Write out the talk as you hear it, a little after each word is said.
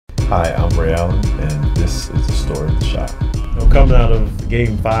Hi, I'm Ray Allen, and this is the story of the shot. Coming out of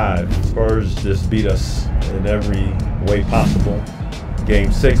Game 5, Spurs just beat us in every way possible.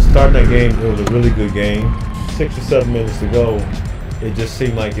 Game 6, starting that game, it was a really good game. 6 or 7 minutes to go, it just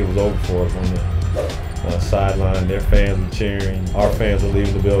seemed like it was over for us on the sideline. Their fans were cheering, our fans were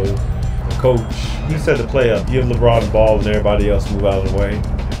leaving the building. The coach, he set the play up, give LeBron the ball and everybody else move out of the way.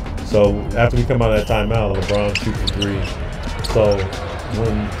 So after we come out of that timeout, LeBron shoots for 3. So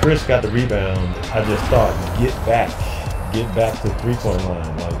when Chris got the rebound, I just thought, get back to the three-point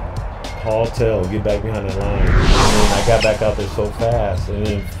line. Like, Paul Tell, get back behind that line. And then I got back out there so fast. And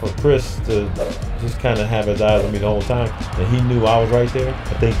then for Chris to just kind of have his eyes on me the whole time, and he knew I was right there,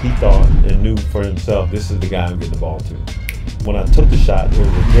 I think he thought and knew for himself, this is the guy I'm getting the ball to. When I took the shot, it was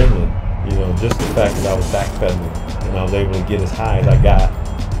adrenaline. You know, just the fact that I was backpedaling and I was able to get as high as I got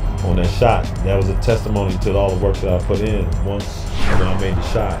on that shot. That was a testimony to all the work that I put in once I made the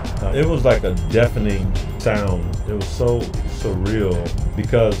shot. It was like a deafening sound. It was so surreal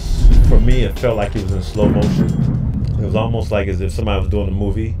because for me it felt like it was in slow motion. It was almost like as if somebody was doing a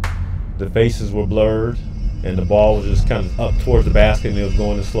movie. The faces were blurred and the ball was just kind of up towards the basket and it was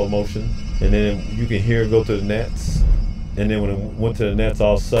going in slow motion. And then you can hear it go to the nets. And then when it went to the nets,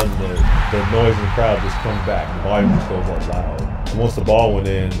 all of a sudden the noise in the crowd just comes back. The volume just goes up loud. And once the ball went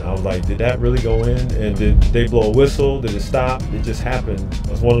in, I was like, did that really go in? And did they blow a whistle? Did it stop? It just happened.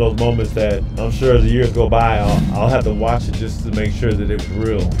 It's one of those moments that I'm sure as the years go by, I'll have to watch it just to make sure that it was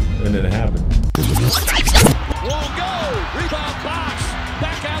real. And then it happened. Won't go. Rebound box.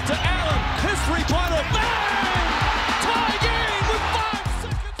 Back out to Allen. His three-pointer. Bang! Tie game with 5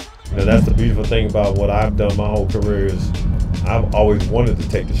 seconds. Now that's the beautiful thing about what I've done my whole career is I've always wanted to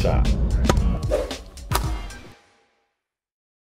take the shot.